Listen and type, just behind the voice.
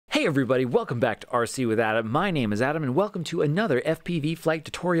Hey everybody, welcome back to RC with Adam. My name is Adam and welcome to another FPV flight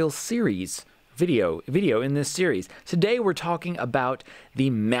tutorial series video in this series. Today we're talking about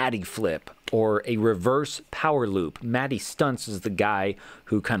the MattyFlip, or a reverse power loop. Matty Stunts is the guy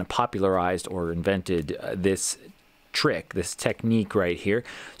who kind of popularized or invented this trick, this technique right here.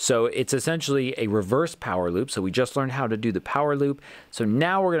 So it's essentially a reverse power loop. So we just learned how to do the power loop. So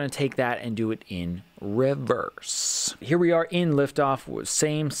now we're going to take that and do it in reverse. Here we are in liftoff,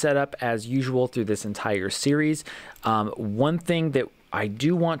 same setup as usual through this entire series. One thing that I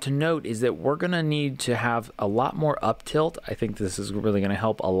do want to note is that we're going to need to have a lot more up tilt. I think this is really going to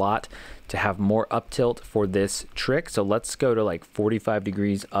help a lot to have more up tilt for this trick. So let's go to like 45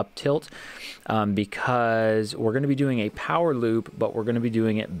 degrees up tilt because we're going to be doing a power loop, but we're going to be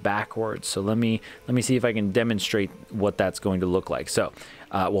doing it backwards. So let me see if I can demonstrate what that's going to look like. So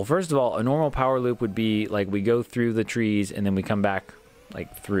well, first of all, a normal power loop would be like we go through the trees and then we come back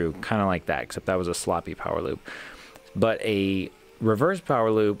like through, kind of like that, except that was a sloppy power loop. But a reverse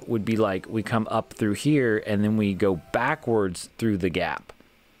power loop would be like we come up through here and then we go backwards through the gap.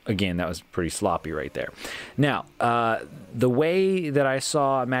 Again, that was pretty sloppy right there. Now, the way that I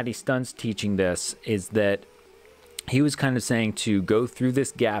saw Matty Stunts teaching this is that he was kind of saying to go through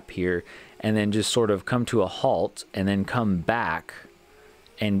this gap here and then just sort of come to a halt and then come back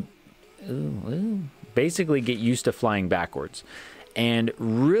and basically get used to flying backwards. And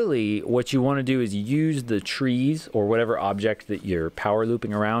really what you want to do is use the trees or whatever object that you're power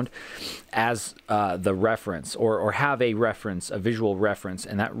looping around as the reference, or have a reference, a visual reference,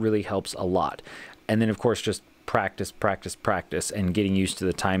 and that really helps a lot. And then of course just practice and getting used to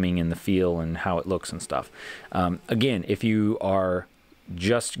the timing and the feel and how it looks and stuff. Again, if you are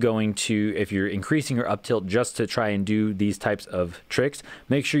just going to, if you're increasing your up tilt just to try and do these types of tricks,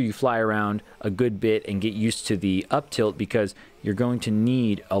 make sure you fly around a good bit and get used to the up tilt, because you're going to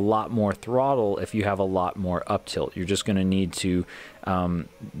need a lot more throttle if you have a lot more up tilt. You're just going to need to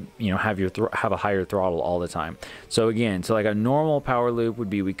you know, have a higher throttle all the time. So again, so like a normal power loop would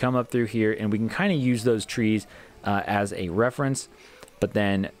be we come up through here and we can kind of use those trees as a reference. But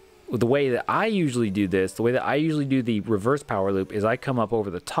then the way that I usually do this, the way that I usually do the reverse power loop is I come up over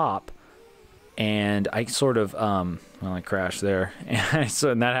the top and I sort of, well, I crashed there,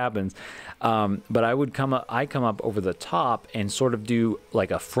 and that happens. But I come up over the top and sort of do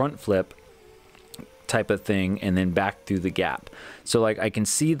like a front flip type of thing and then back through the gap. So like I can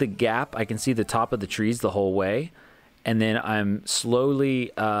see the gap, I can see the top of the trees the whole way, and then I'm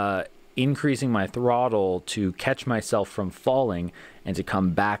slowly increasing my throttle to catch myself from falling and to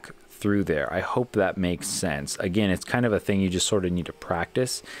come back through there. I hope that makes sense. Again, it's kind of a thing you just sort of need to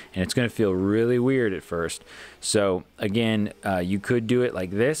practice, and it's going to feel really weird at first. So again, you could do it like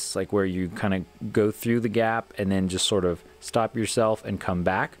this, like where you kind of go through the gap and then just sort of stop yourself and come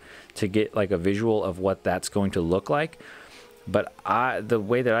back to get like a visual of what that's going to look like. But the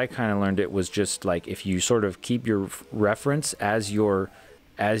way that I kind of learned it was just like if you sort of keep your reference as you're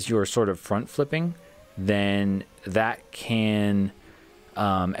sort of front flipping, then that can,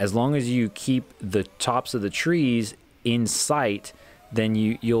 as long as you keep the tops of the trees in sight, then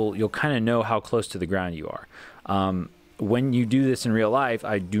you'll kind of know how close to the ground you are. When you do this in real life,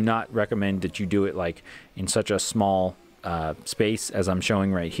 I do not recommend that you do it like in such a small space as I'm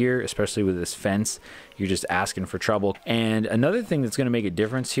showing right here, especially with this fence. You're just asking for trouble. And another thing that's going to make a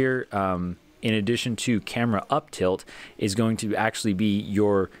difference here, in addition to camera up tilt, is going to actually be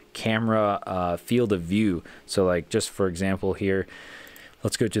your camera field of view. So like just for example here,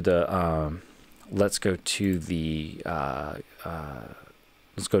 let's go to the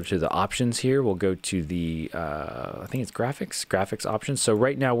options here. We'll go to the I think it's graphics options. So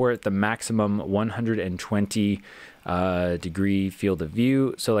right now we're at the maximum 120 degree field of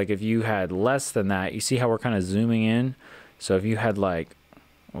view. So like if you had less than that, you see how we're kind of zooming in. So if you had like,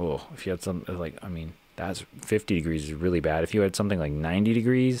 oh, if you had something like, I mean, that's 50 degrees is really bad. If you had something like 90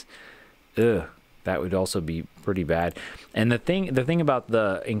 degrees, that would also be pretty bad. And the thing about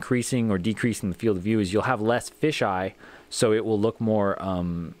the increasing or decreasing the field of view is you'll have less fisheye, so it will look more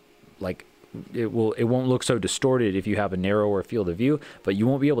like it won't look so distorted if you have a narrower field of view, but you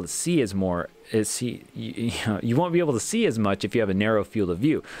won't be able to see you won't be able to see as much if you have a narrow field of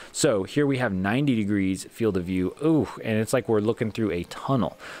view. So here we have 90 degrees field of view. Ooh, and it's like we're looking through a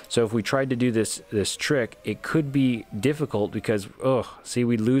tunnel. So if we tried to do this trick, it could be difficult because, see,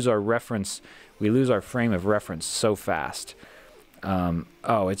 we lose our reference. We lose our frame of reference so fast.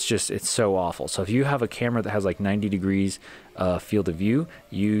 It's so awful. So if you have a camera that has like 90 degrees field of view,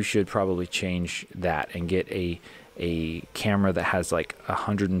 you should probably change that and get a a camera that has like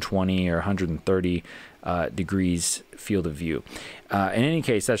 120 or 130 degrees field of view. In any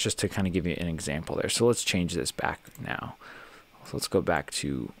case, that's just to kind of give you an example there. So let's change this back now. So let's go back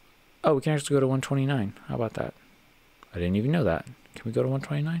to, oh, we can actually go to 129. How about that? I didn't even know that. Can we go to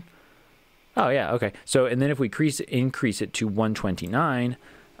 129? Oh yeah, okay. So, and then if we increase it to 129,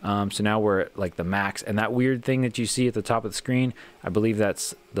 so now we're at like the max, and that weird thing that you see at the top of the screen, I believe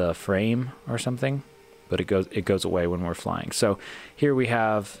that's the frame or something, but it goes away when we're flying. So here we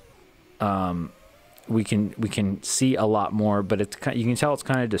have, we can see a lot more, but it's you can tell it's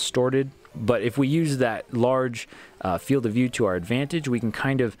kind of distorted. But if we use that large field of view to our advantage, we can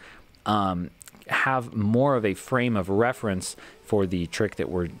kind of have more of a frame of reference for the trick that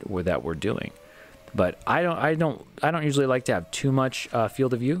we're doing. But I don't usually like to have too much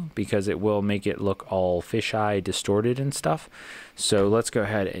field of view, because it will make it look all fisheye distorted and stuff. So let's go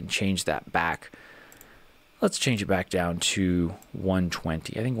ahead and change that back. Let's change it back down to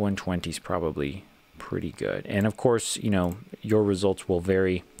 120. I think 120 is probably pretty good. And of course, you know, your results will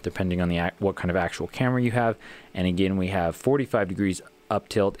vary depending on what kind of actual camera you have. And again, we have 45 degrees up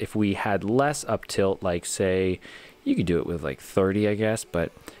tilt. If we had less up tilt, like say, you could do it with like 30, I guess,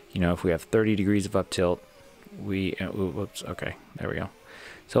 but you know, if we have 30 degrees of up tilt, whoops, okay, there we go.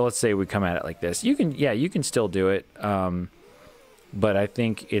 So let's say we come at it like this. You can still do it, but I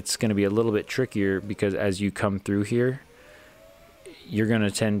think it's going to be a little bit trickier, because as you come through here, your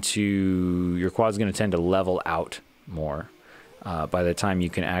quad's going to tend to level out more by the time you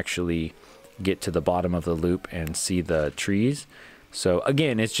can actually get to the bottom of the loop and see the trees. So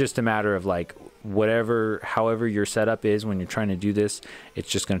again, it's just a matter of like however your setup is when you're trying to do this. It's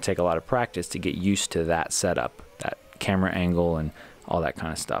just going to take a lot of practice to get used to that setup, that camera angle and all that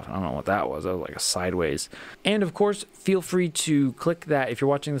kind of stuff. I don't know what that was. That was like a sideways. And of course, feel free to click that. If you're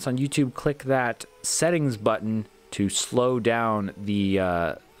watching this on YouTube, click that settings button to slow down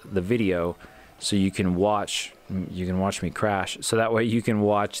the video, so you can watch me crash. So that way you can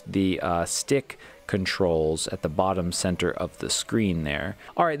watch the stick controls at the bottom center of the screen there.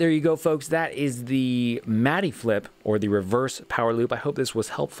 All right, there you go, folks. That is the MattyFlip, or the reverse power loop. I hope this was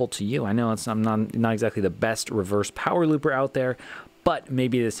helpful to you. I know I'm not exactly the best reverse power looper out there, but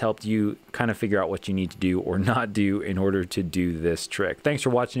maybe this helped you kind of figure out what you need to do or not do in order to do this trick. Thanks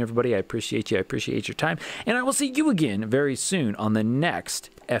for watching, everybody. I appreciate you. I appreciate your time. And I will see you again very soon on the next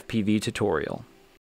FPV tutorial.